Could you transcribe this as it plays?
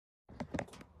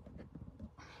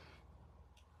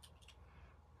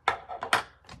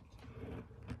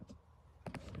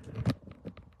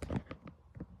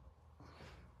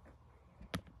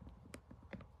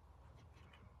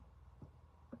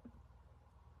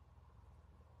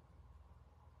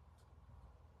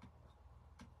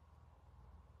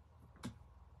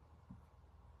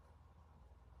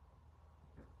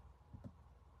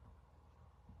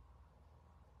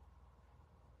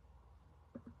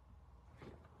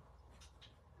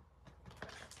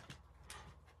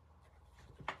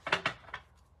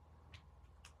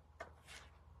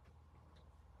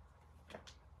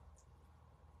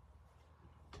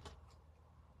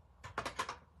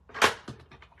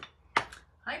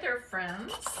there,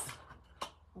 friends.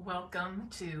 Welcome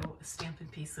to Stampin'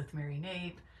 Peace with Mary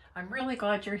Knabe. I'm really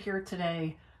glad you're here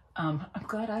today. I'm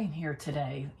glad I'm here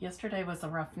today. Yesterday was a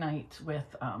rough night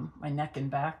with my neck and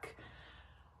back,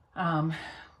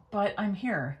 but I'm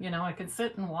here. You know, I can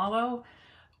sit and wallow,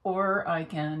 or I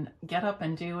can get up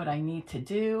and do what I need to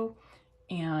do.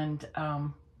 And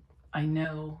I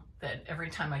know that every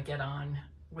time I get on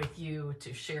with you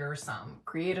to share some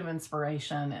creative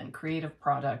inspiration and creative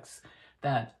products,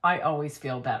 that I always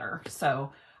feel better.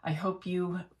 So I hope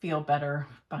you feel better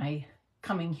by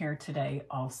coming here today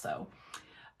also.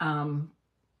 I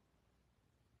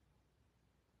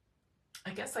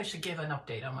guess I should give an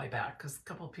update on my back because a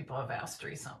couple of people have asked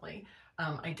recently.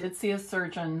 I did see a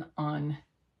surgeon on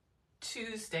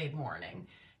Tuesday morning,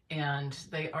 and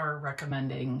they are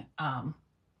recommending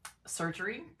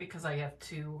surgery because I have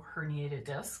 2 herniated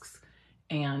discs.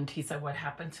 And he said what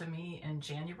happened to me in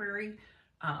January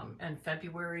and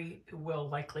February will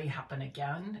likely happen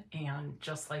again, and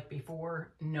just like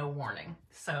before, no warning.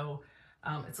 So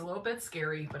it's a little bit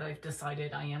scary, but I've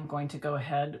decided I am going to go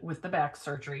ahead with the back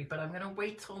surgery, but I'm going to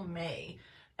wait till May.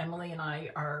 Emily and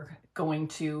I are going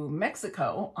to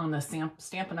Mexico on the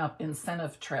Stampin' Up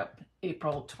incentive trip,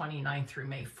 April 29th through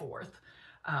May 4th.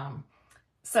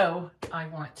 So I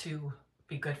want to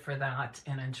be good for that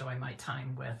and enjoy my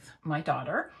time with my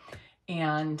daughter.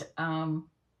 And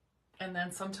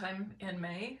then sometime in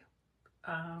May,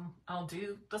 I'll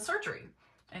do the surgery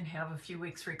and have a few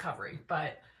weeks recovery.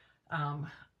 But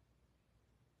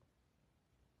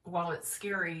while it's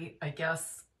scary, I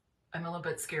guess I'm a little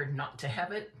bit scared not to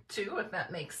have it too, if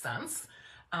that makes sense.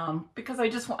 Because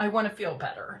I want to feel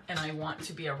better, and I want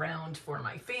to be around for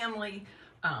my family,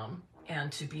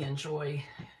 and to be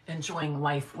enjoying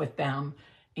life with them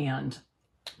and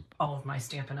all of my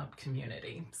Stampin' Up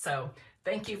community. So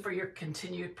thank you for your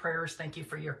continued prayers. Thank you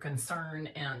for your concern.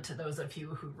 And to those of you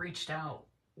who reached out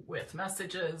with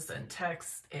messages and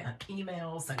texts and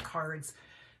emails and cards,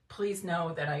 please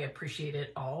know that I appreciate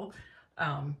it all.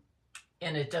 And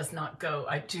it does not go,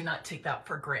 I do not take that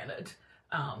for granted.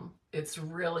 It's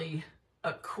really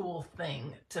a cool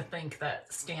thing to think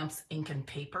that stamps, ink, and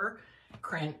paper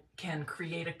can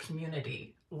create a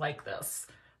community like this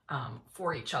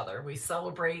for each other. We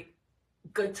celebrate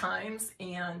good times,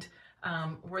 and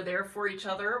we're there for each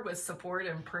other with support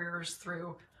and prayers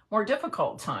through more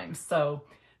difficult times. So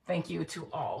thank you to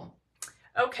all.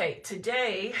 Okay,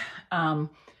 today I'm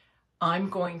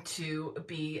going to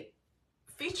be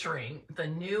featuring the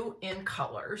new in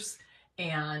colors,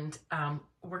 and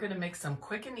we're going to make some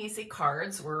quick and easy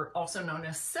cards. We're also known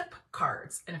as SIP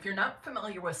cards. And if you're not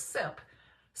familiar with SIP,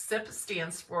 SIP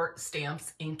stands for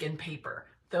stamps, ink, and paper.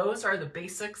 Those are the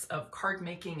basics of card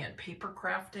making and paper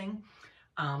crafting.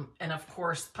 And of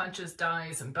course, punches,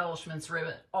 dies, embellishments,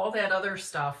 ribbon, all that other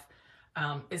stuff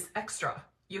is extra.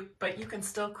 But you can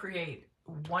still create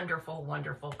wonderful,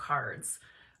 wonderful cards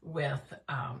with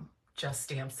just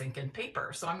stamps, ink, and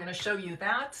paper. So I'm going to show you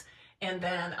that, and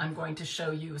then I'm going to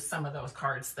show you some of those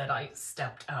cards that I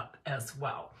stepped up as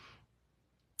well.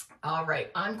 All right,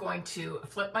 I'm going to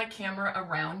flip my camera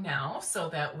around now so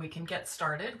that we can get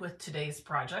started with today's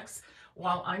projects.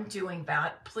 While I'm doing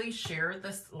that, please share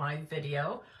this live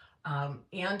video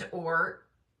and or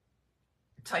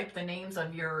type the names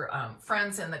of your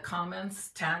friends in the comments,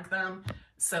 tag them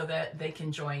so that they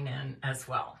can join in as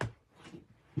well.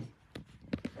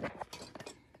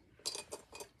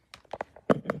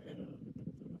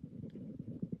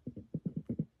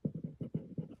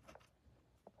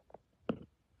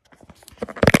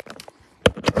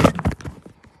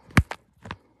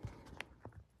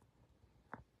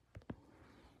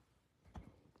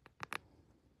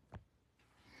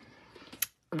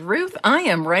 Ruth, I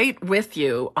am right with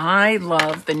you. I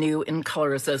love the new in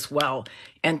colors as well.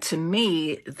 And to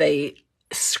me, they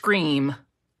scream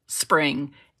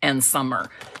spring and summer.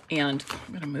 And I'm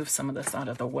going to move some of this out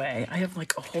of the way. I have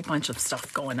like a whole bunch of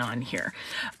stuff going on here.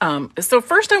 So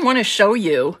first I want to show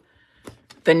you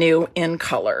the new in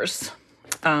colors.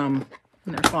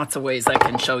 There's lots of ways I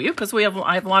can show you because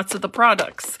I have lots of the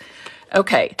products.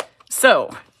 Okay,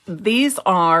 so these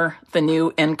are the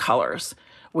new in colors.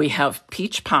 We have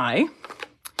Peach Pie,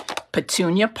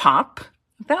 Petunia Pop.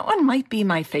 That one might be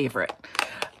my favorite.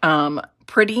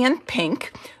 Pretty in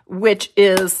Pink, which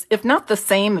is, if not the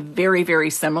same, very, very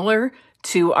similar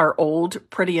to our old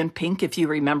Pretty in Pink, if you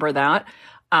remember that.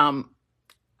 I'm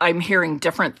hearing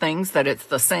different things, that it's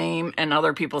the same, and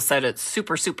other people said it's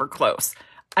super, super close.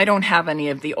 I don't have any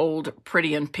of the old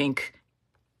Pretty in Pink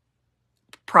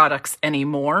products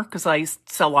anymore because I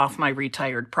sell off my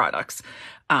retired products.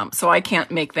 So I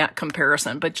can't make that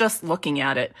comparison, but just looking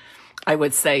at it, I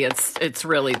would say it's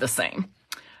really the same.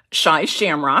 Shy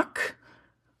Shamrock.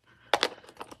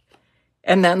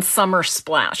 And then Summer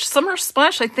Splash. Summer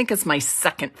Splash, I think, is my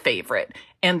second favorite.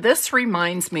 And this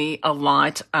reminds me a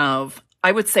lot of,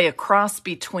 I would say, a cross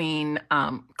between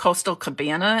Coastal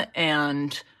Cabana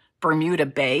and Bermuda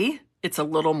Bay. It's a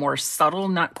little more subtle,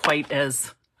 not quite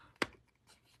as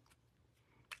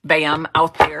bam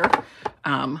out there,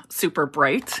 super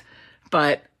bright,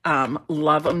 but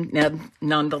love them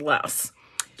nonetheless.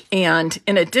 And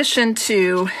in addition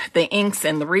to the inks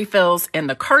and the refills and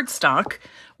the cardstock,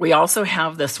 we also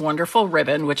have this wonderful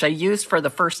ribbon, which I used for the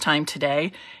first time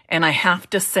today. And I have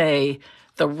to say,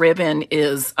 the ribbon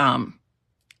is,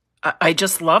 I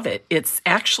just love it. It's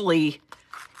actually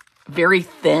very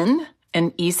thin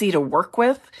and easy to work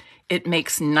with. It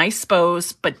makes nice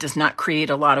bows, but does not create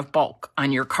a lot of bulk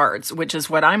on your cards, which is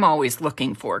what I'm always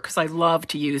looking for because I love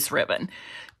to use ribbon.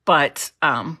 But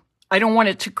I don't want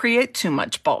it to create too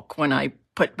much bulk when I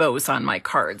put bows on my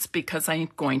cards because I'm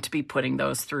going to be putting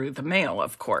those through the mail,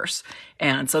 of course.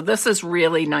 And so this is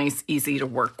really nice, easy to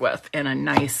work with, and a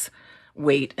nice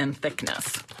weight and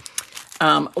thickness.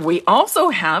 We also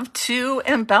have 2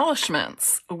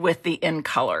 embellishments with the in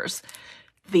colors.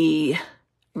 The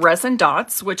resin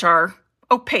dots, which are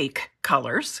opaque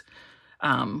colors,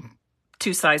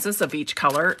 2 sizes of each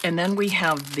color. And then we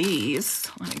have these,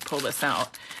 let me pull this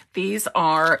out. These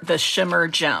are the shimmer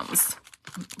gems.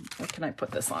 Where can I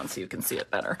put this on so you can see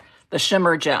it better? The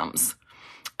shimmer gems.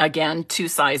 Again, 2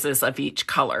 sizes of each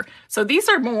color. So these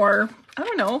are more, I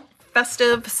don't know,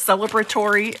 festive,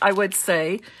 celebratory, I would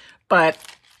say. But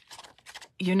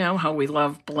you know how we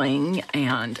love bling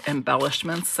and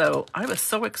embellishments. So I was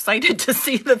so excited to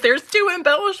see that there's 2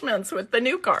 embellishments with the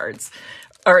new cards,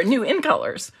 or new in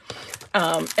colors.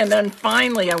 And then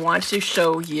finally, I want to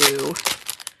show you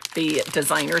the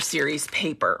Designer Series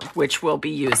paper, which we'll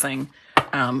be using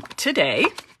today.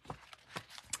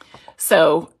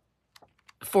 So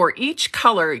for each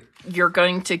color, you're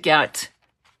going to get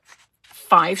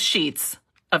 5 sheets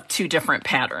of 2 different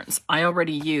patterns. I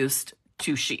already used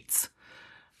 2 sheets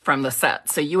from the set.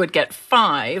 So you would get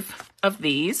 5 of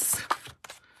these,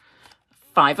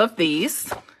 5 of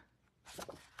these,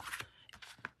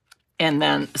 and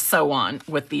then so on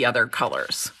with the other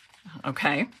colors,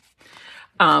 okay?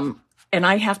 And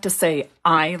I have to say,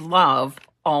 I love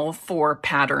all 4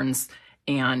 patterns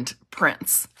and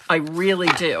prints. I really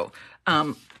do.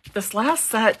 This last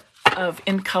set of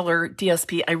in color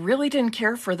DSP, I really didn't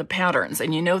care for the patterns,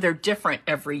 and you know they're different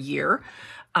every year.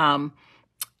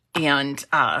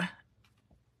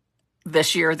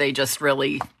 This year they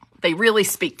really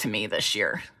speak to me this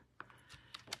year.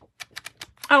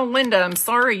 Oh, Linda, I'm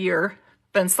sorry you've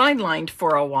been sidelined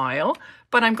for a while,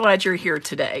 but I'm glad you're here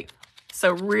today.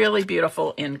 So really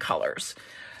beautiful in colors.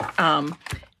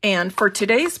 And for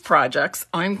today's projects,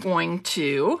 I'm going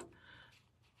to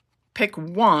pick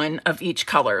 1 of each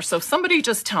color. So somebody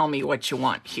just tell me what you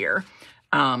want here.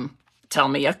 Tell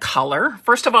me a color.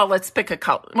 First of all, let's pick a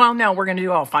color. Well, no, we're going to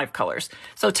do all 5 colors.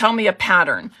 So tell me a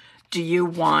pattern. Do you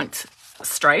want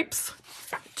stripes?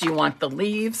 Do you want the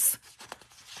leaves?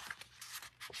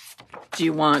 Do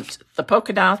you want the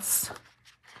polka dots?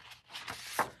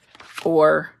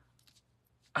 Or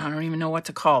I don't even know what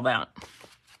to call that.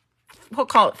 We'll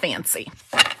call it fancy.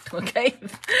 Okay?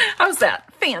 How's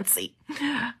that? Fancy.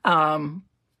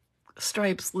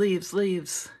 Stripes,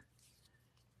 leaves.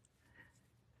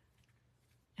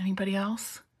 Anybody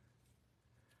else?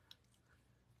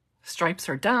 Stripes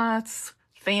or dots,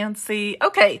 fancy.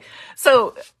 Okay,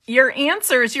 so your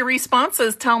answers, your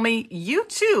responses tell me you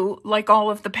too like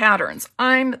all of the patterns.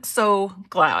 I'm so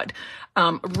glad.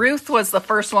 Ruth was the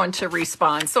first one to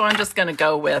respond, so I'm just going to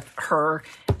go with her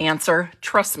answer.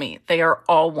 Trust me, they are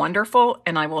all wonderful,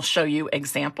 and I will show you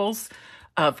examples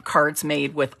of cards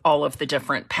made with all of the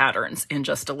different patterns in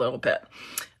just a little bit.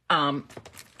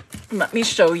 Let me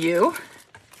show you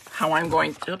how I'm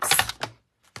going to, oops,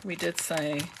 we did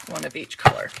say 1 of each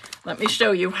color. Let me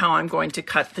show you how I'm going to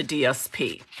cut the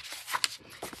DSP.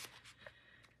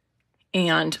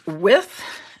 And with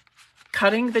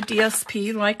cutting the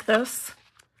DSP like this,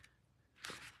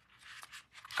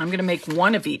 I'm going to make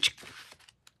 1 of each,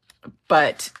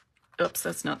 but, oops,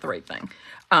 that's not the right thing.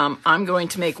 I'm going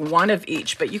to make 1 of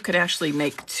each, but you could actually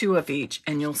make 2 of each,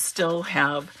 and you'll still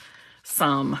have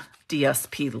some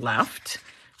DSP left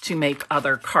to make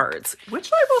other cards, which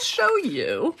I will show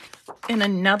you in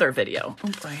another video.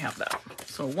 Oops, I have that.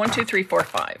 So 1, 2, 3, 4,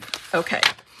 5. Okay.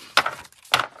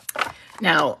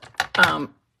 Now,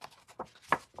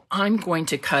 I'm going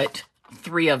to cut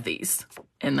 3 of these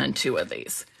and then 2 of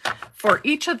these. For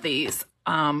each of these,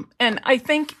 And I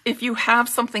think if you have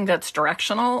something that's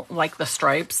directional, like the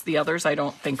stripes, the others I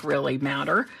don't think really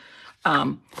matter.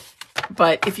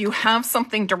 But if you have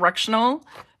something directional,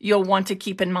 you'll want to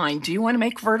keep in mind, do you want to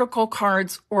make vertical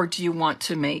cards or do you want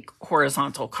to make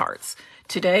horizontal cards?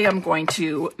 Today I'm going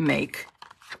to make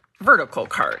vertical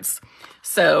cards.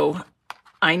 So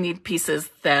I need pieces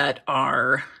that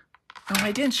are, oh,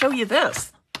 I didn't show you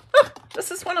this. This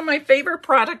is one of my favorite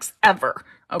products ever.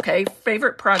 Okay,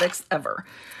 favorite products ever.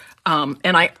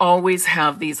 And I always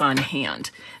have these on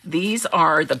hand. These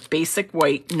are the basic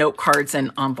white note cards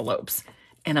and envelopes.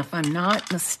 And if I'm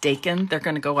not mistaken, they're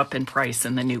going to go up in price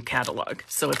in the new catalog.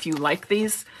 So if you like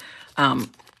these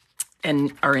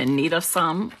and are in need of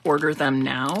some, order them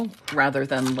now rather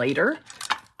than later.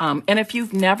 And if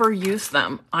you've never used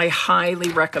them, I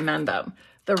highly recommend them.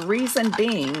 The reason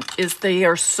being is they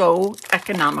are so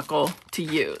economical to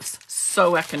use,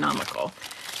 so economical.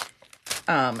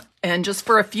 And just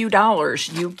for a few dollars,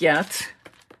 you get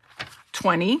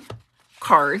 20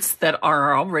 cards that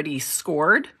are already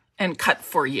scored and cut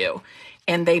for you.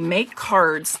 And they make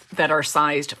cards that are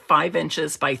sized 5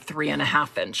 inches by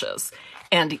 3.5 inches.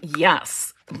 And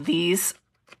yes, this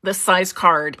size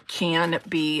card can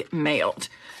be mailed.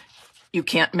 You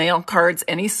can't mail cards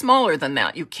any smaller than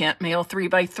that. You can't mail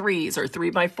 3x3s or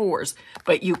 3x4s,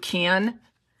 but you can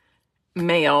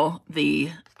mail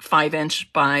the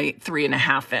 5-inch by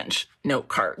 3.5-inch note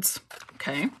cards.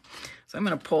 Okay, so I'm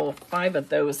going to pull 5 of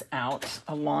those out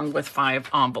along with 5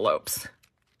 envelopes.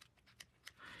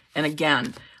 And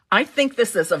again, I think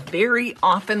this is a very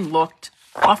often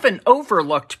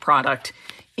overlooked product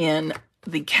in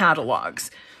the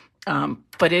catalogs,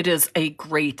 but it is a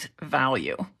great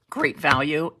value,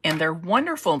 and they're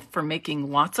wonderful for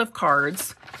making lots of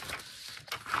cards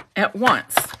at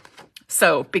once.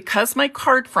 So because my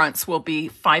card fronts will be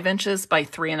 5 inches by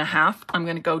 3.5, I'm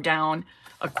going to go down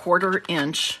 1/4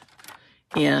 inch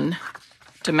in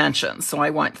dimensions. So I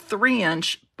want 3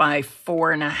 inch by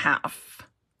 4.5.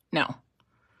 No,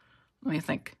 let me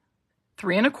think.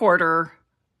 3 1/4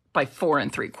 by 4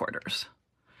 3/4.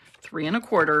 3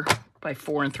 1/4 by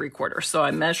 4 3/4. So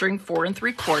I'm measuring 4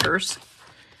 3/4.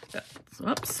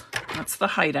 Oops, that's the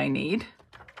height I need.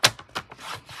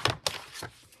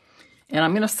 And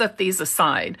I'm going to set these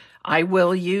aside. I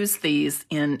will use these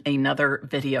in another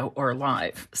video or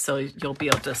live, so you'll be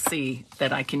able to see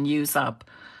that I can use up,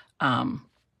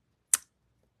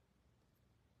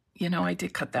 you know, I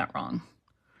did cut that wrong.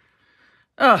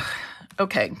 Oh,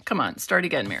 okay, come on, start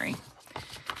again, Mary.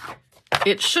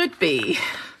 It should be,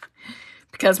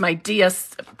 because my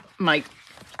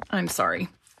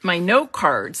note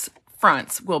cards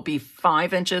fronts will be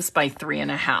 5 inches by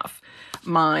 3.5.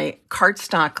 My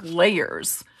cardstock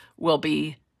layers will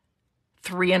be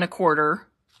 3 1/4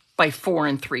 by 4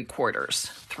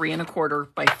 3/4. 3 1/4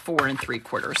 by 4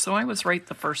 3/4. So I was right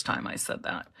the first time I said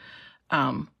that.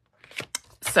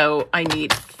 So I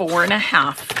need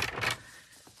 4.5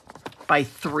 by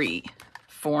 3.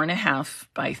 4.5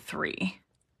 by 3.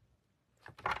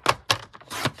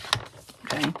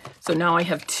 Okay, so now I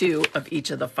have 2 of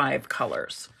each of the 5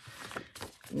 colors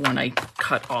when I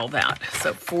cut all that.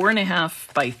 So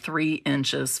 4.5 by 3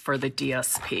 inches for the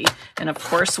DSP. And of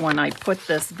course, when I put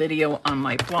this video on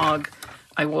my blog,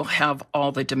 I will have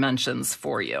all the dimensions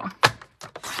for you.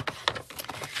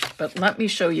 But let me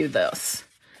show you this,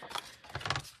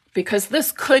 because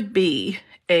this could be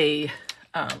a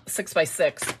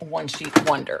 6x6 one sheet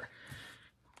wonder.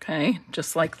 Okay,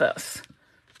 just like this.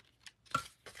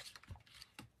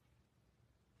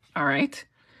 All right.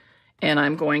 And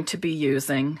I'm going to be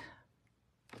using,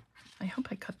 I hope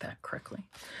I cut that correctly.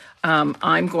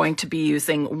 I'm going to be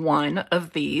using 1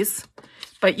 of these,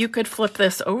 but you could flip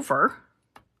this over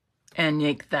and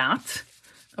make that,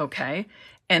 okay?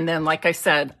 And then, like I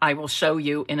said, I will show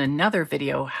you in another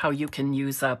video how you can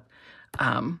use up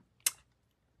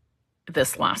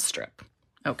this last strip,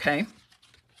 okay?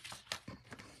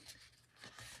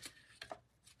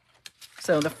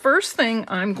 So the first thing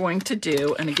I'm going to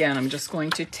do, and again, I'm just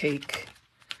going to take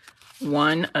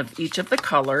 1 of each of the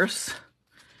colors.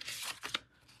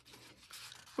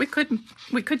 We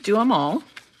could do them all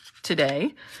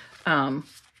today,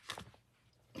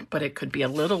 but it could be a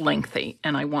little lengthy,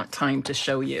 and I want time to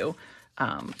show you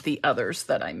the others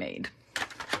that I made.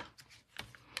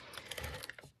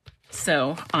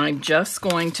 So I'm just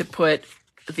going to put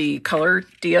the color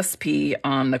DSP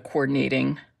on the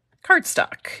coordinating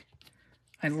cardstock.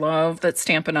 I love that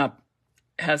Stampin' Up!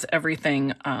 Has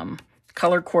everything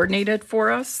color coordinated for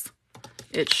us.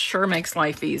 It sure makes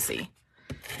life easy.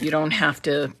 You don't have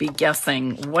to be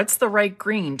guessing what's the right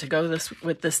green to go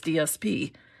with this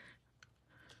DSP.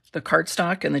 The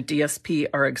cardstock and the DSP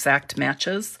are exact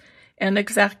matches, and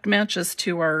exact matches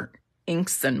to our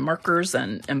inks and markers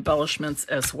and embellishments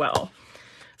as well.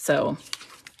 So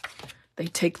they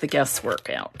take the guesswork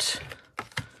out,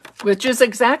 which is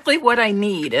exactly what I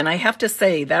need. And I have to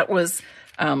say that was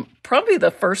probably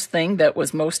the first thing that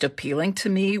was most appealing to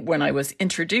me when I was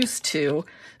introduced to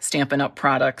Stampin' Up!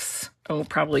 Products,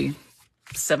 probably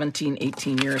 17,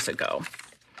 18 years ago.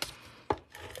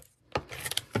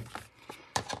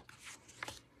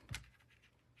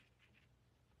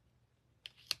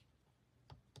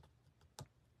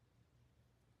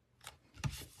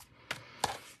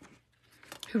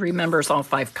 Who remembers all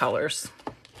 5 colors?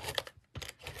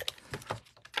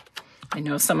 I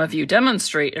know some of you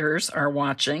demonstrators are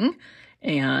watching,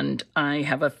 and I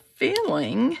have a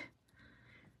feeling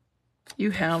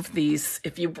you have these.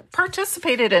 If you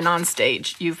participated in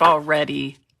Onstage, you've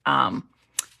already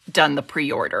done the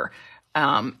pre-order.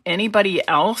 Anybody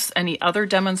else, any other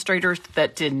demonstrators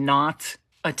that did not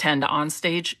attend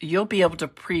Onstage, you'll be able to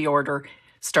pre-order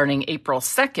starting April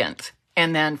 2nd.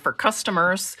 And then for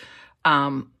customers,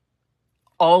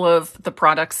 all of the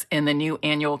products in the new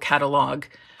annual catalog,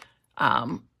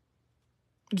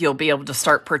 you'll be able to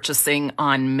start purchasing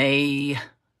on May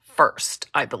 1st,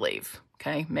 I believe.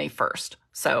 Okay, May 1st.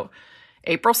 So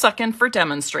April 2nd for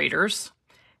demonstrators,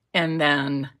 and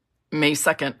then May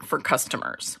 2nd for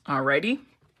customers. Alrighty.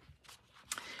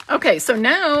 Okay, so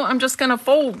now I'm just going to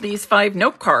fold these 5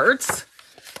 note cards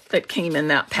that came in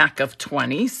that pack of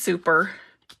 20. Super.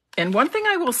 And one thing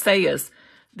I will say is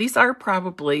these are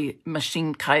probably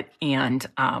machine cut and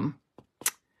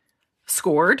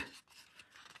scored.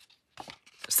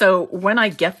 So when I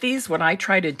get these, what I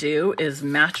try to do is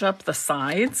match up the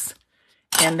sides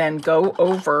and then go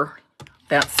over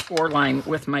that score line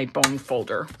with my bone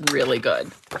folder really good.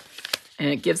 And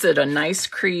it gives it a nice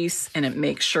crease, and it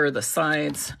makes sure the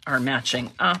sides are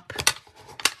matching up.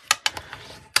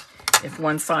 If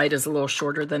one side is a little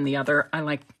shorter than the other, I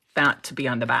like that to be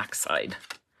on the back side.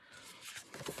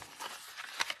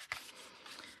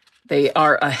 They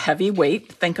are a heavy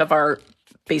weight. Think of our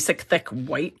basic thick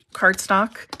white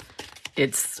cardstock.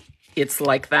 It's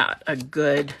like that, a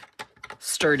good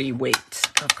sturdy weight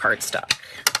of cardstock.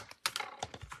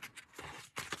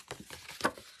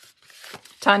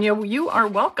 Tanya, you are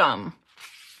welcome.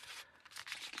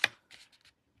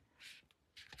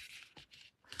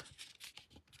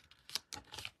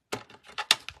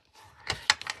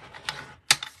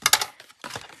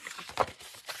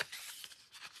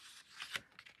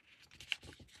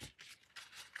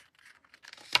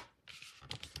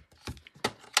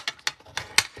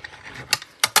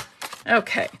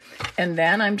 Okay, and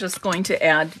then I'm just going to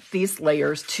add these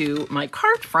layers to my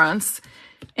card fronts,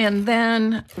 and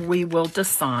then we will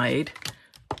decide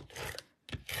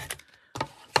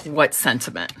what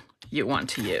sentiment you want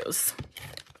to use.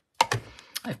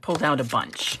 I've pulled out a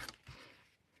bunch.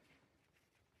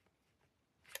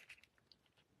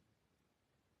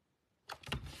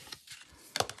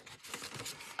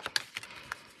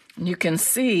 You can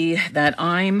see that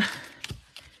I'm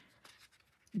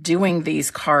doing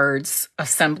these cards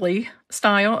assembly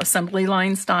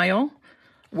line style,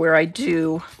 where I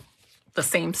do the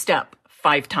same step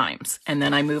 5 times, and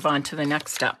then I move on to the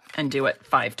next step and do it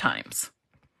 5 times.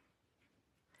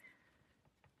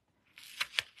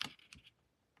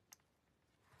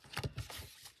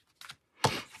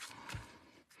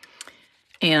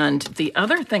 And the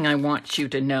other thing I want you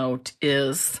to note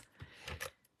is,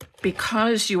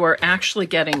 because you are actually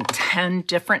getting 10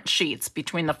 different sheets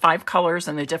between the 5 colors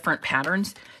and the different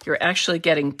patterns, you're actually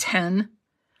getting 10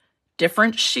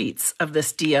 different sheets of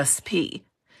this DSP.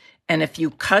 And if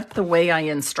you cut the way I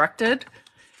instructed,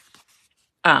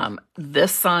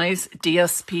 this size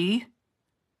DSP,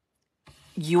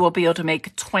 you will be able to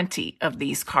make 20 of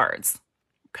these cards.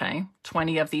 Okay,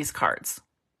 20 of these cards.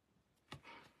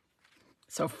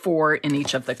 So 4 in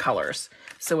each of the colors.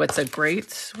 So it's a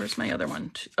great, where's my other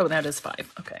one? Oh, that is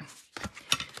 5. Okay.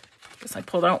 Guess I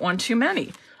pulled out one too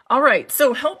many. All right,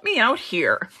 so help me out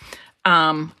here.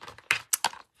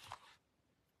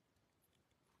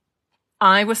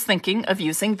 I was thinking of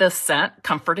using this set,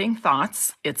 Comforting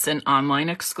Thoughts. It's an online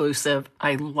exclusive.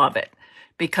 I love it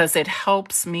because it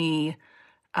helps me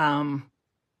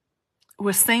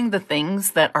with saying the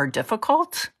things that are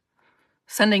difficult,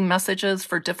 sending messages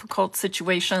for difficult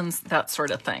situations, that sort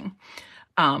of thing.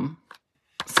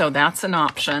 So that's an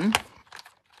option.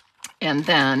 And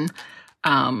then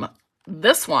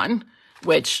this one,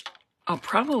 which I'll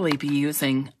probably be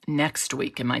using next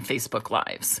week in my Facebook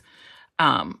Lives.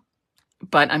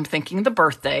 But I'm thinking the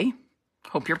birthday.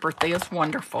 Hope your birthday is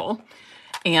wonderful.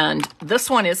 And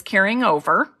this one is carrying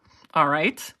over. All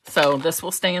right, so this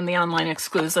will stay in the online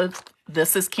exclusive.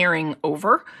 This is carrying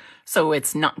over, so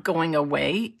it's not going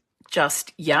away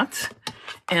just yet.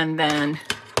 And then,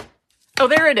 oh,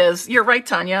 there it is. You're right,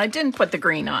 Tanya. I didn't put the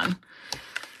green on.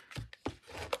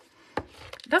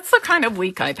 That's the kind of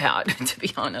week I've had, to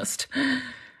be honest.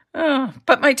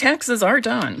 But my taxes are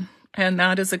done, and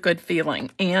that is a good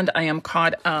feeling. And I am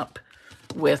caught up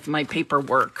with my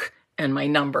paperwork and my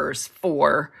numbers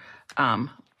for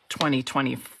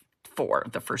 2024,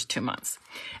 the first 2 months.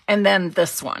 And then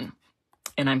this one,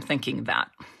 and I'm thinking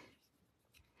that.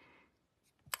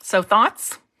 So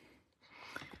thoughts?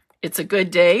 It's a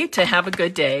good day to have a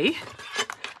good day.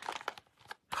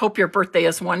 Hope your birthday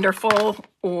is wonderful,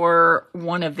 or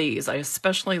one of these. I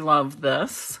especially love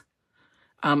this.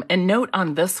 And note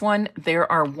on this one,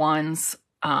 there are ones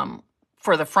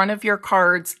for the front of your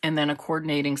cards and then a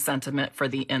coordinating sentiment for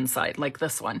the inside, like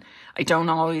this one. I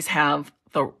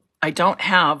don't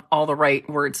have all the right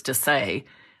words to say.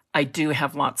 I do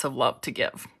have lots of love to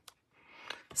give.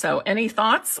 So any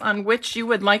thoughts on which you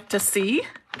would like to see?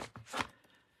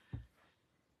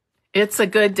 It's a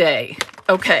good day.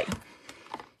 Okay.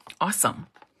 Awesome.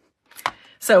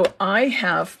 So I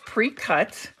have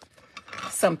pre-cut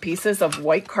some pieces of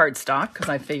white cardstock because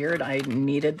I figured I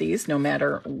needed these no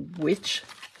matter which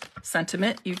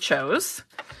sentiment you chose.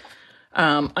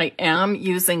 I am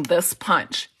using this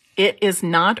punch. It is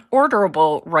not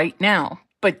orderable right now,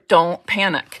 but don't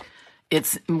panic.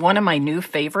 It's one of my new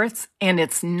favorites, and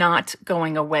it's not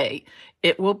going away.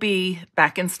 It will be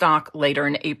back in stock later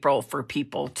in April for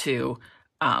people to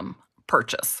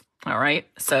purchase. All right,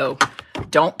 so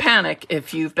don't panic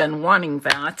if you've been wanting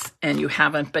that and you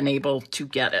haven't been able to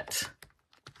get it.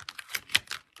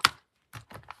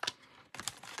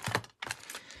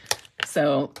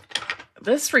 So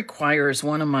this requires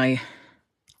one of my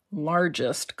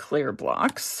largest clear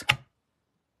blocks.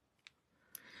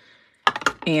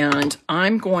 And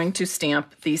I'm going to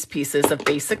stamp these pieces of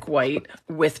basic white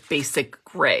with basic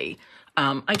gray.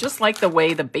 I just like the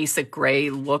way the basic gray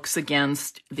looks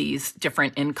against these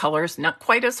different in colors. Not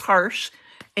quite as harsh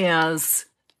as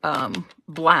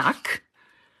black,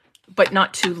 but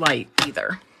not too light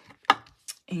either.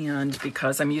 And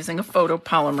because I'm using a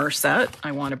photopolymer set,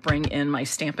 I want to bring in my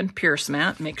Stampin' Pierce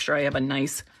mat, make sure I have a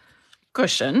nice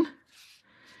cushion.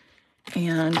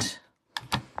 And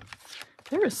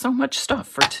there is so much stuff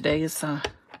for today's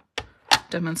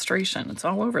demonstration. It's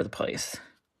all over the place.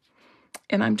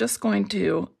 And I'm just going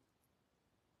to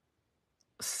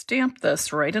stamp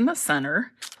this right in the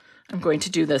center. I'm going to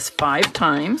do this 5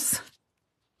 times.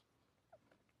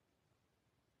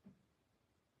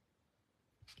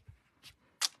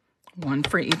 One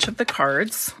for each of the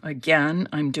cards. Again,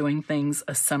 I'm doing things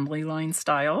assembly line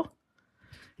style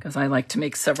because I like to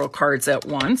make several cards at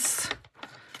once.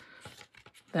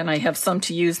 Then I have some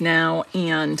to use now,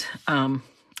 and I'm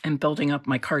building up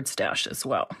my card stash as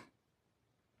well.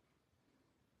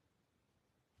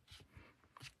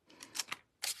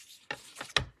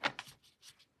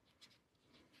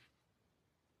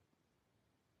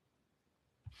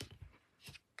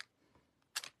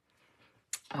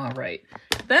 All right,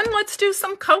 then let's do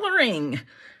some coloring.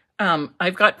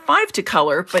 I've got 5 to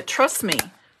color, but trust me,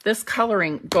 this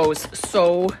coloring goes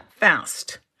so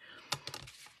fast.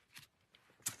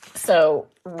 So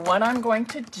what I'm going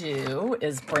to do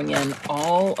is bring in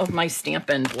all of my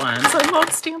Stampin' blends. I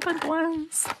love Stampin'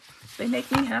 blends. They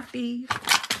make me happy.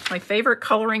 My favorite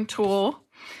coloring tool.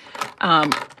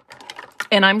 And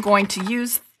I'm going to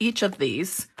use each of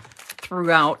these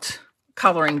throughout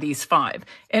coloring these 5.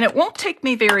 And it won't take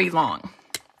me very long.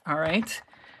 All right.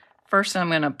 First, I'm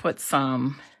going to put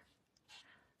some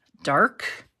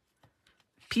dark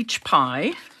peach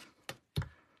pie.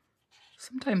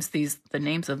 Sometimes the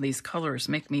names of these colors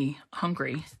make me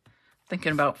hungry,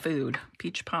 thinking about food.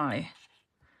 Peach pie.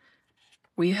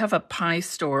 We have a pie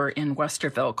store in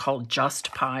Westerville called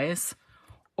Just Pies.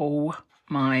 Oh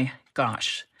my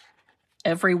gosh.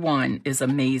 Every one is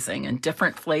amazing, and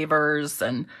different flavors,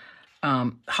 and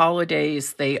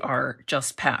holidays, they are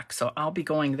just packed. So I'll be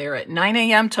going there at 9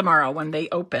 a.m. tomorrow when they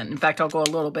open. In fact, I'll go a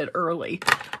little bit early.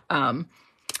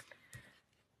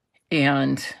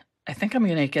 And I think I'm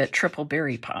going to get triple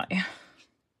berry pie.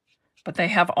 But they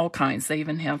have all kinds. They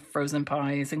even have frozen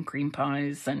pies and cream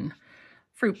pies and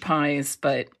fruit pies.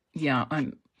 But yeah,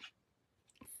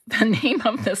 the name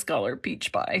of this color,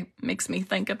 peach pie, makes me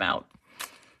think about,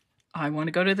 I want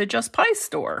to go to the Just Pie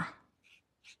store.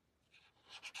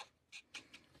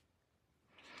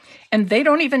 And they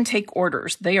don't even take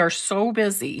orders. They are so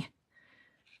busy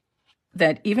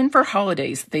that even for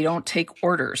holidays, they don't take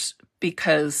orders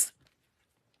because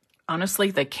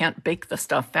honestly, they can't bake the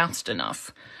stuff fast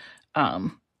enough.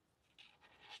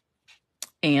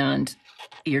 And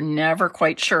you're never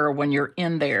quite sure when you're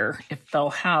in there if they'll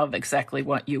have exactly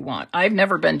what you want. I've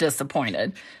never been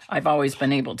disappointed. I've always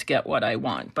been able to get what I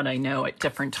want, but I know at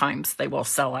different times they will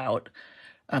sell out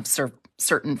of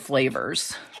certain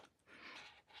flavors.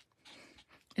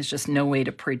 It's just no way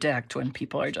to predict when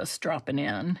people are just dropping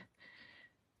in.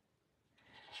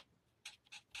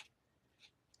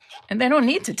 And they don't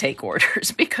need to take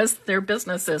orders because their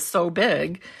business is so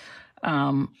big.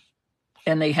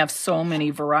 And they have so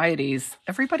many varieties.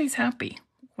 Everybody's happy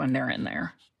when they're in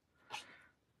there.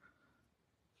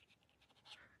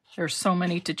 There's so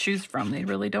many to choose from. They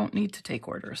really don't need to take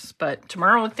orders. But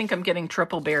tomorrow I think I'm getting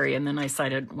triple berry, and then I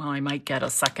decided, well, I might get a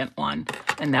second one,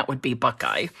 and that would be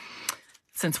Buckeye.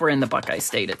 Since we're in the Buckeye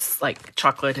state, it's like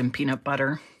chocolate and peanut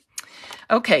butter.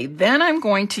 Okay, then I'm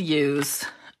going to use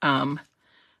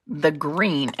the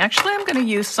green. Actually, I'm going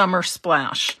to use Summer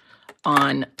Splash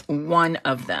on one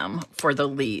of them for the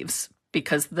leaves,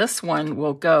 because this one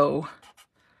will go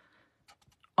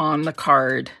on the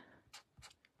card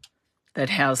that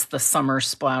has the Summer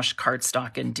Splash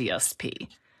cardstock in DSP.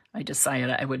 I decided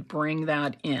I would bring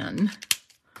that in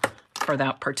for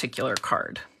that particular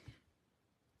card.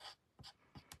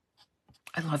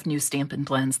 I love new Stampin'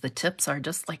 Blends. The tips are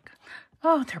just like,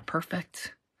 oh, they're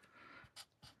perfect.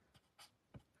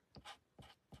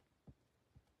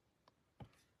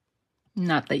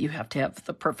 Not that you have to have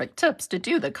the perfect tips to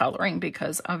do the coloring,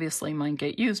 because obviously mine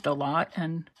get used a lot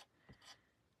and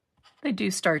they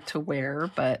do start to wear,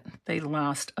 but they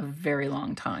last a very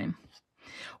long time.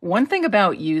 One thing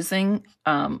about using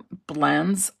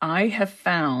blends, I have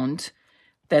found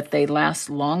that they last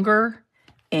longer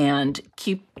and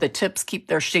the tips keep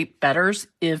their shape better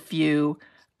if you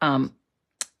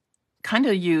kind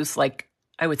of use, like,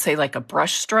 I would say, like a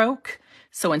brush stroke.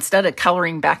 So instead of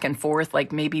coloring back and forth,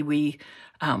 like maybe we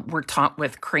were taught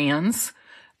with crayons,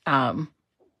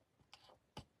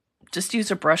 just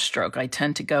use a brush stroke. I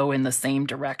tend to go in the same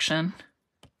direction.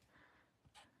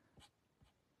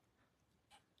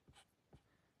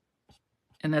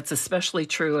 And that's especially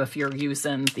true if you're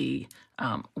using the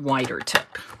wider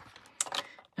tip.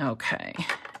 Okay.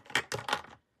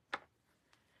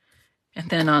 And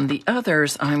then on the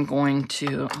others, I want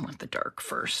the dark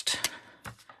first.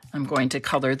 I'm going to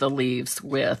color the leaves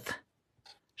with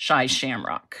Shy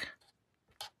Shamrock.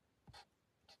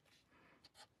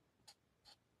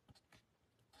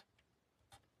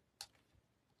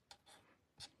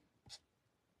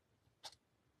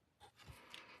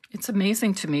 It's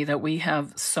amazing to me that we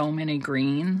have so many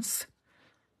greens,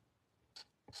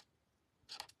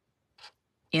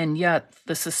 and yet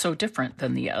this is so different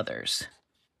than the others.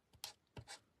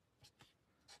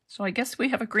 So I guess we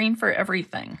have a green for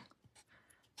everything.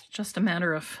 It's just a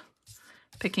matter of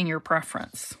picking your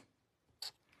preference.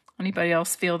 Anybody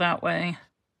else feel that way?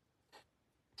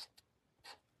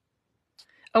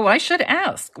 Oh, I should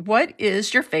ask, what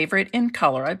is your favorite in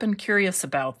color? I've been curious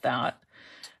about that.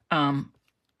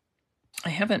 I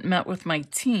haven't met with my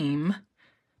team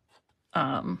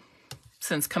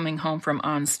since coming home from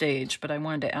on stage, but I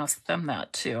wanted to ask them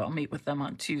that too. I'll meet with them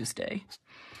on Tuesday.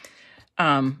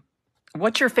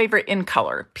 What's your favorite in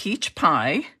color? Peach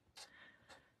Pie,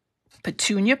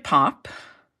 Petunia Pop,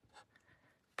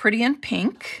 Pretty in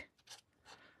Pink,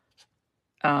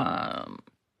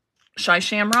 Shy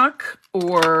Shamrock,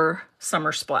 or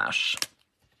Summer Splash?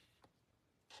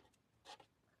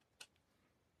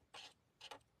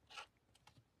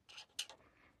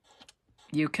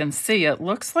 You can see it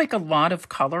looks like a lot of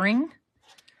coloring,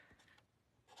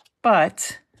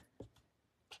 but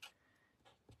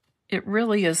it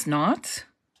really is not,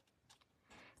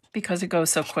 because it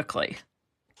goes so quickly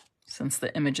since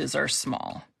the images are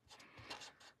small.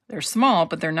 They're small,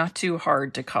 but they're not too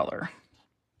hard to color.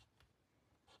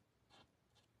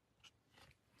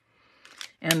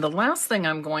 And the last thing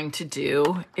I'm going to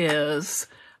do is,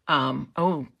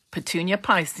 Petunia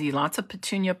Pie. See, lots of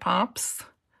Petunia Pops.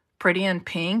 Pretty in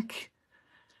Pink.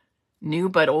 New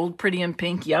but old Pretty in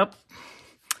Pink, yep.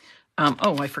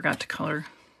 I forgot to color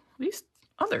these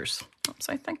others. What was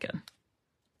I thinking?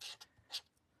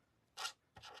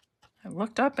 I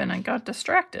looked up and I got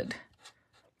distracted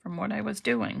from what I was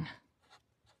doing.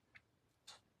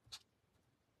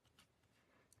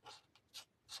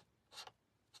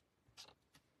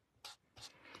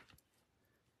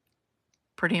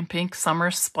 Pretty in Pink, Summer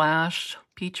Splash,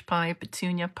 Peach Pie,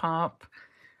 Petunia Pop.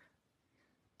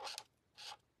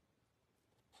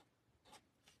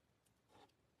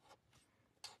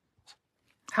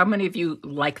 How many of you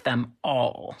like them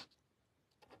all?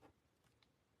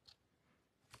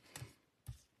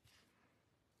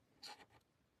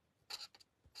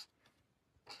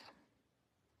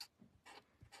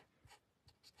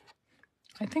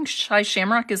 I think Shy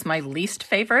Shamrock is my least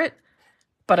favorite,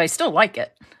 but I still like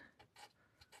it.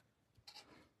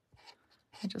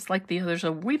 I just like the others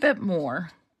a wee bit more.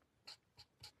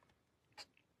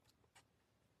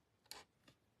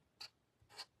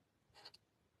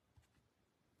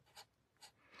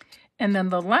 And then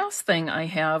the last thing I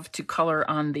have to color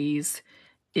on these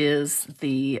is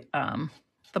the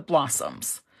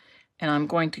blossoms. And I'm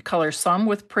going to color some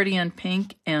with Pretty in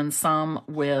Pink and some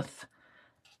with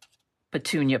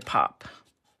Petunia Pop.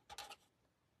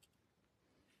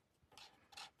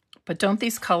 But don't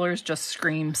these colors just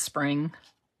scream spring?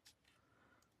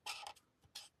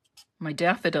 My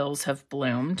daffodils have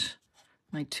bloomed.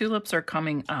 My tulips are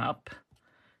coming up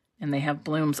and they have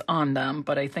blooms on them,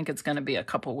 but I think it's going to be a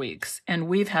couple weeks. And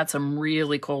we've had some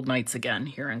really cold nights again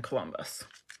here in Columbus.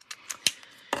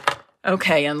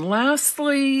 Okay, and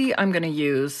lastly, I'm going to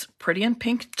use Pretty in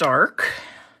Pink Dark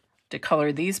to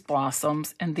color these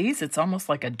blossoms. And these, it's almost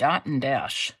like a dot and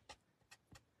dash.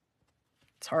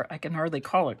 It's hard, I can hardly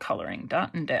call it coloring,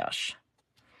 dot and dash.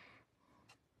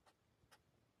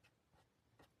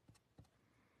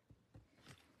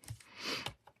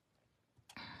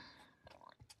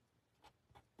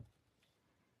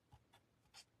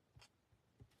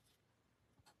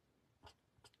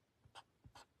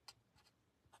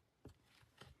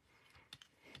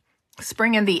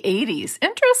 Spring in the 80s.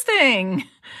 Interesting.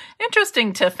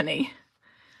 Interesting, Tiffany.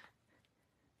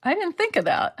 I didn't think of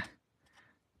that.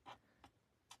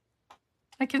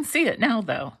 I can see it now,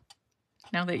 though.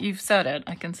 Now that you've said it,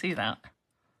 I can see that.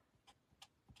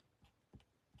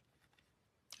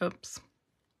 Oops.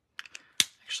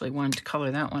 Actually wanted to color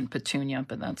that one Petunia,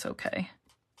 but that's okay.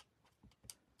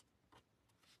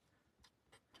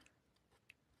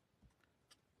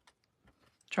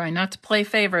 Try not to play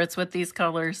favorites with these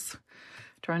colors.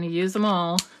 Trying to use them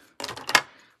all.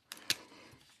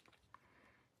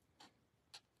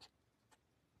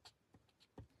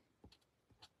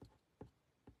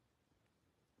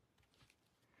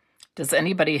 Does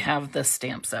anybody have this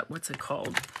stamp set? What's it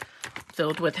called?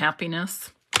 Filled with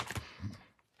Happiness?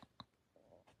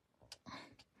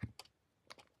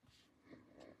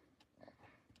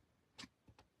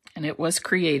 And it was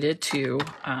created to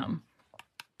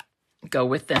go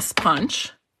with this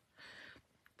punch.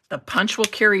 The punch will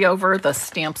carry over, the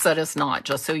stamp set is not,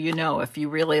 just so you know. If you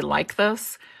really like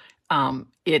this,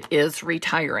 it is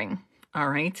retiring, all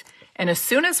right? And as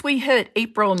soon as we hit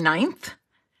April 9th,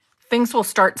 things will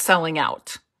start selling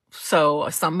out. So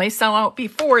some may sell out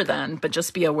before then, but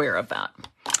just be aware of that.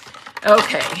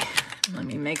 Okay, let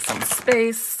me make some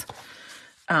space.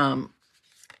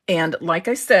 And like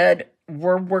I said,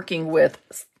 we're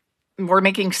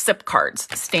making SIP cards,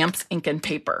 stamps, ink, and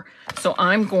paper. So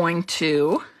I'm going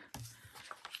to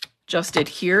just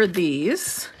adhere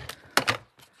these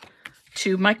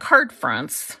to my card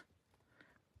fronts,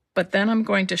 but then I'm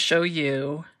going to show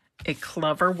you a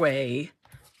clever way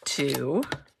to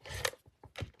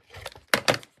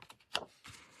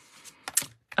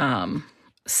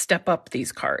step up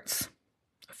these cards.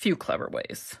 A few clever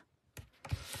ways.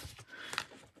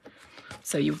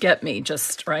 So you get me,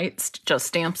 just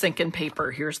stamps, ink, and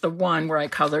paper. Here's the one where I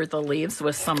colored the leaves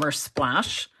with Summer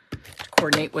Splash to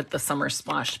coordinate with the Summer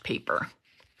Splash paper.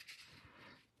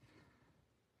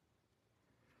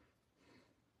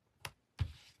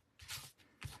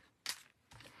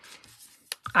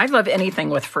 I love anything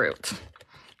with fruit.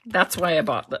 That's why I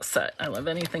bought this set. I love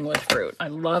anything with fruit. I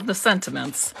love the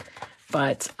sentiments,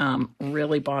 but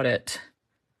really bought it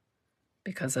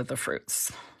because of the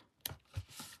fruits.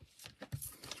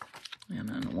 And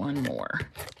then one more.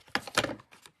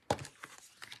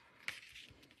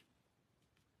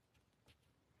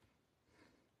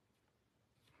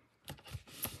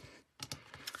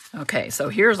 Okay, so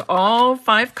here's all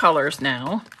 5 colors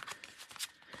now.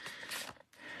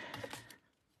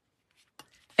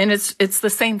 And it's the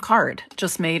same card,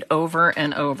 just made over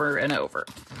and over and over.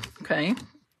 Okay?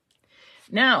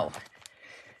 Now,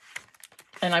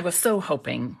 and I was so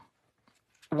hoping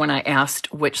when I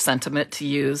asked which sentiment to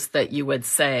use that you would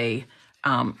say,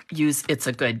 use It's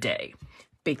a Good Day,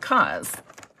 because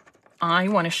I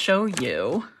want to show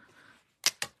you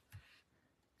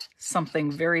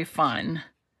something very fun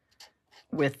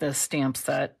with this stamp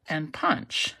set and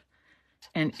punch.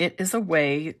 And it is a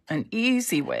way, an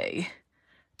easy way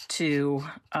to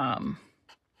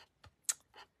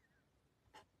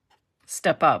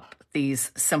step up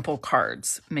these simple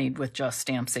cards made with just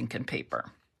stamps, ink, and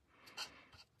paper.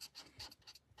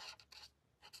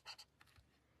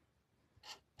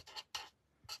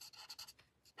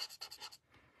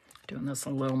 Doing this a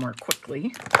little more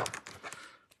quickly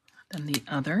than the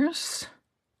others.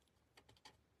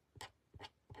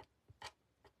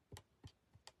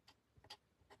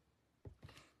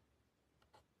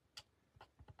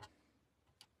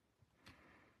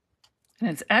 And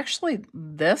it's actually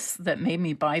this that made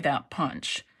me buy that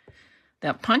punch.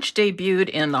 That punch debuted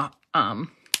in the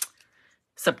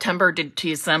September to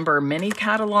December mini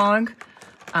catalog,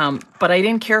 but I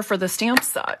didn't care for the stamp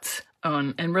set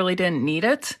and really didn't need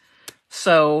it.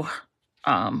 So,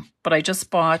 but I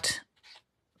just bought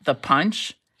the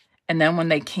punch. And then when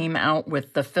they came out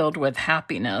with the Filled with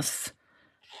Happiness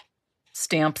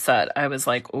stamp set, I was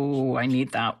like, oh, I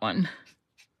need that one.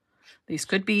 These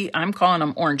could be, I'm calling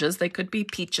them oranges. They could be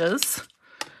peaches.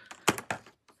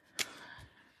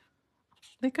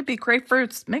 They could be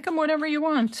grapefruits. Make them whatever you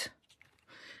want.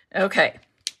 Okay.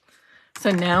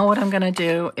 So now what I'm going to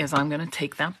do is I'm going to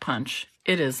take that punch.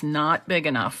 It is not big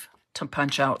enough to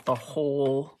punch out the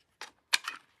whole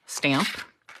stamp,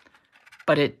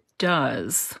 but it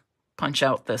does punch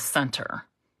out the center.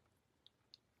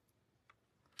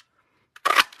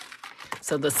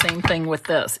 So the same thing with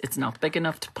this. It's not big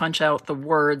enough to punch out the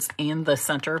words and the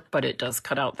center, but it does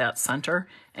cut out that center,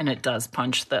 and it does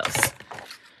punch this.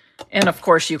 And of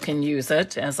course you can use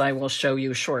it, as I will show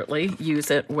you shortly,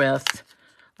 use it with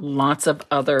lots of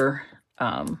other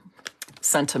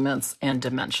sentiments and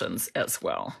dimensions as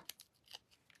well.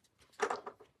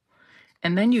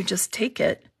 And then you just take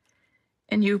it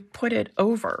and you put it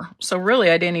over. So really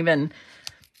I didn't even,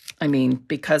 I mean,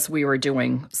 because we were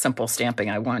doing simple stamping,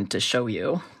 I wanted to show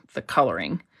you the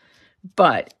coloring.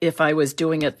 But if I was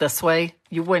doing it this way,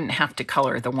 you wouldn't have to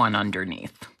color the one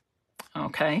underneath.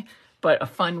 Okay? But a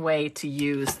fun way to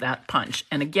use that punch.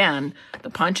 And again, the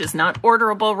punch is not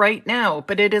orderable right now,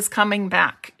 but it is coming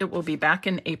back. It will be back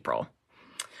in April.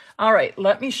 All right,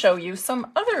 let me show you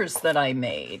some others that I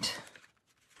made.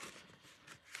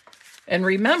 And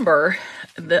remember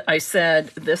that I said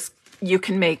this, you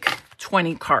can make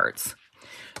 20 cards.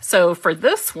 So for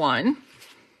this one,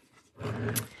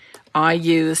 I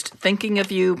used Thinking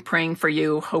of You, Praying for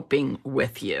You, Hoping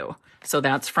with You. So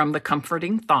that's from the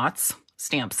Comforting Thoughts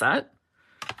stamp set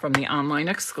from the online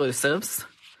exclusives.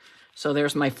 So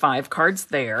there's my 5 cards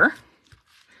there.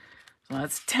 So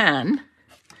that's 10.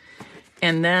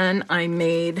 And then I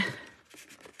made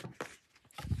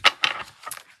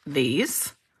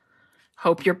these.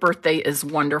 Hope Your Birthday is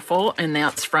Wonderful. And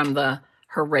that's from the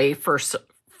Hooray for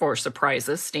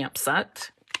Surprises stamp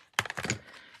set.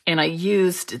 And I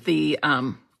used the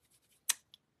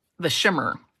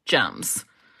shimmer gems,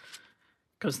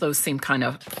 because those seem kind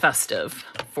of festive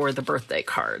for the birthday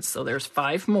cards. So there's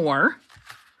 5 more.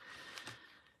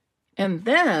 And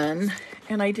then,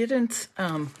 and I didn't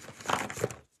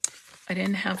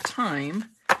have time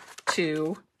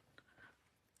to,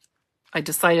 I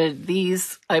decided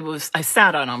these, I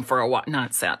sat on them for a while,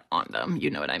 not sat on them, you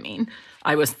know what I mean.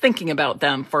 I was thinking about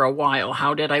them for a while.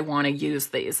 How did I want to use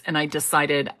these? And I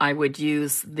decided I would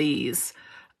use these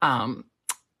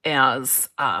as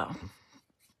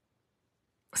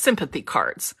sympathy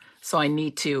cards. So I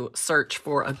need to search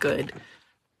for a good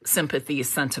sympathy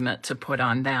sentiment to put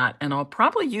on that. And I'll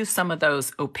probably use some of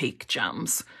those opaque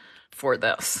gems for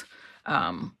this.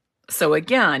 So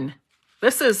again,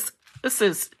 this is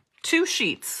 2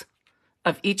 sheets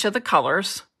of each of the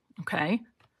colors. Okay.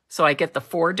 So I get the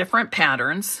 4 different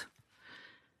patterns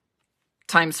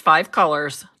times 5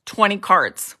 colors, 20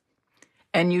 cards.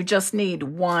 And you just need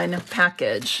 1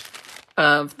 package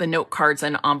of the note cards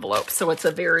and envelopes. So it's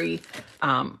a very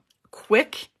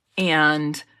quick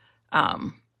and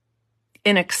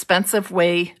inexpensive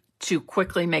way to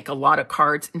quickly make a lot of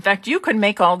cards. In fact, you could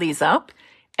make all these up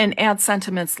and add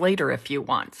sentiments later if you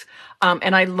want.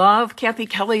 And I love Kathy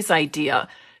Kelly's idea.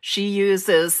 She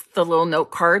uses the little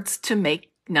note cards to make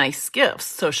nice gifts.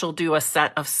 So she'll do a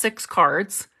set of 6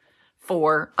 cards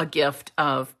for a gift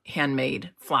of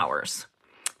handmade flowers.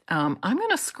 I'm going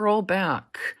to scroll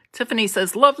back. Tiffany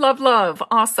says, love, love, love.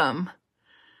 Awesome.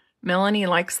 Melanie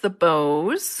likes the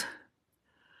bows.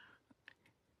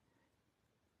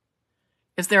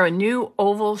 Is there a new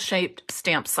oval-shaped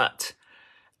stamp set?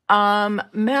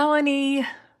 Melanie,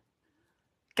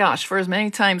 gosh, for as many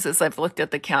times as I've looked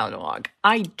at the catalog,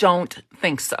 I don't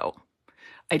think so.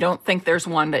 I don't think there's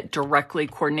one that directly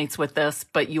coordinates with this,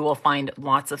 but you will find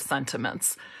lots of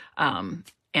sentiments and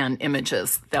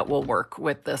images that will work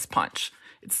with this punch.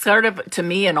 It's sort of, to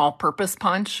me, an all-purpose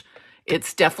punch.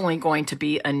 It's definitely going to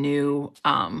be a new,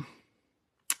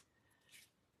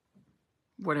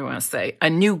 what do I want to say? A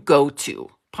new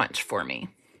go-to punch for me.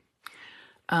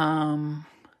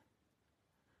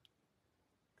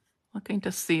 Looking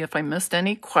to see if I missed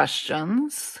any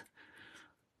questions.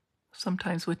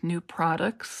 Sometimes with new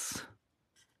products,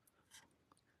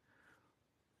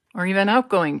 or even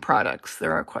outgoing products.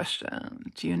 There are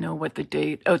questions. Do you know what the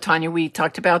date? Oh, Tanya, we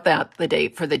talked about that. The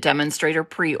date for the demonstrator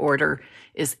pre-order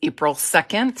is April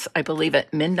 2nd, I believe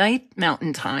at midnight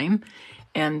Mountain Time.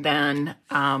 And then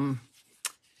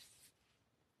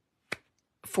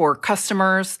for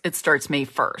customers, it starts May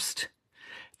 1st.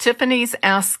 Tiffany's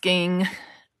asking,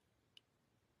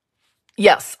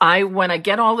 yes, when I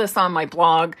get all this on my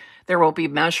blog, there will be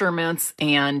measurements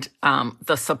and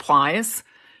the supplies.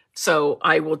 So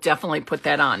I will definitely put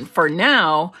that on. For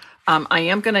now, I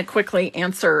am going to quickly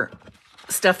answer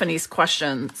Stephanie's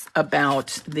questions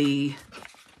about the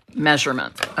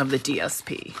measurement of the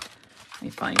DSP. Let me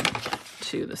find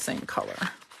two the same color.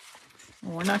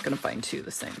 Well, we're not going to find two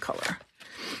the same color.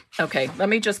 Okay, let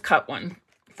me just cut one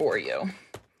for you.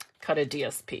 Cut a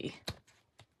DSP.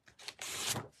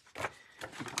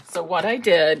 So what I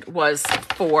did was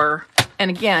and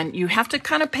again, you have to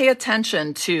kind of pay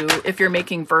attention to if you're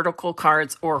making vertical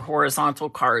cards or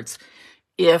horizontal cards,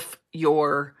 if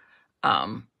your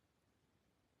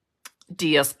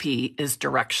DSP is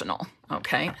directional,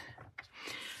 okay?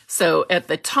 So at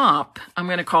the top, I'm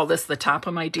going to call this the top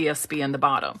of my DSP and the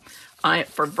bottom.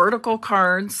 For vertical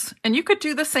cards, and you could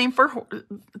do it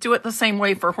the same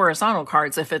way for horizontal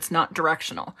cards if it's not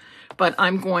directional. But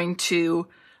I'm going to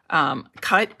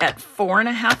cut at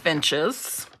 4.5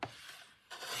 inches.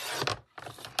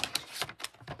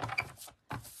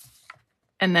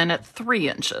 And then at 3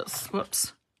 inches.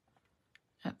 Whoops.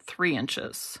 At 3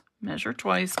 inches. Measure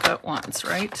twice, cut once,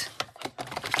 right?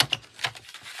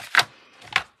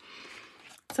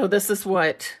 So this is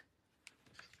what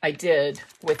I did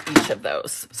with each of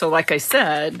those. So like I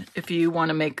said, if you want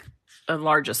to make a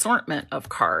large assortment of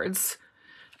cards,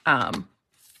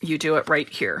 you do it right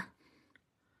here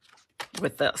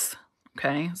with this,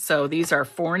 okay? So these are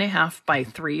 4.5 by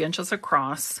 3 inches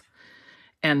across,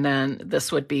 and then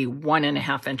this would be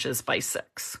 1.5 inches by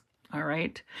 6, all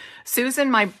right? Susan,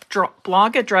 my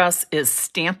blog address is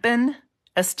Stampin,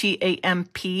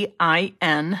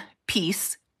 Stampin,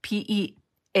 Peace, PEACE.com,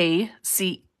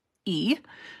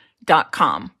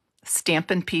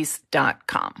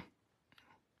 stampinpeace.com.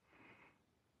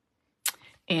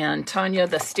 And Tanya,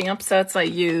 the stamp sets I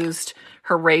used,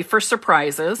 Hooray for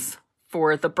Surprises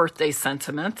for the birthday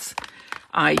sentiments.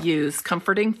 I use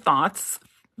Comforting Thoughts.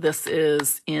 This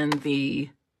is in the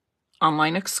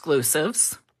online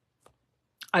exclusives.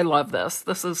 I love this.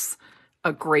 This is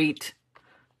a great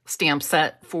stamp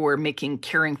set for making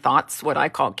Caring Thoughts, what I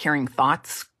call Caring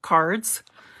Thoughts cards.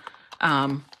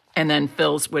 And then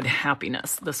Fills with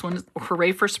Happiness. This one,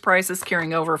 Hooray for Surprises,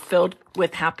 Carrying Over, Filled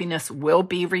with Happiness will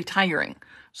be retiring.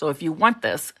 So if you want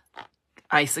this,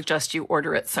 I suggest you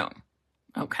order it soon,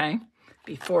 okay?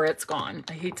 Before it's gone.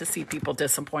 I hate to see people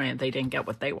disappointed they didn't get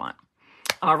what they want.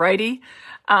 Alrighty.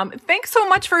 Thanks so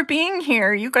much for being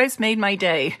here. You guys made my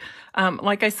day.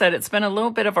 Like I said, it's been a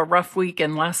little bit of a rough week,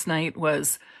 and last night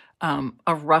was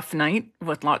a rough night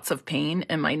with lots of pain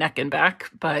in my neck and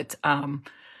back, but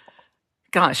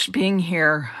gosh, being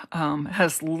here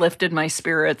has lifted my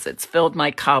spirits. It's filled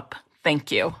my cup.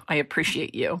 Thank you. I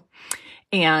appreciate you.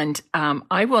 And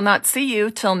I will not see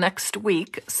you till next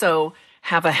week. So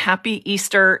have a happy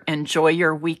Easter. Enjoy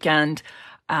your weekend.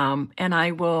 And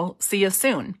I will see you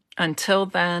soon. Until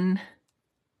then,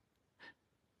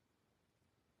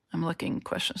 I'm looking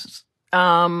questions.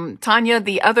 Tanya,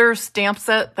 the other stamp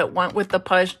set that went with the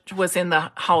pudge was in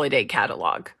the holiday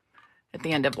catalog at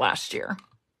the end of last year.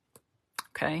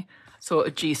 Okay, so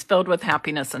geez, Filled with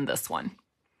Happiness in this one.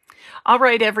 All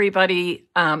right, everybody,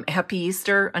 happy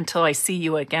Easter. Until I see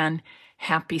you again,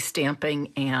 happy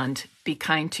stamping, and be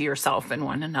kind to yourself and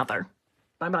one another.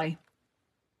 Bye-bye.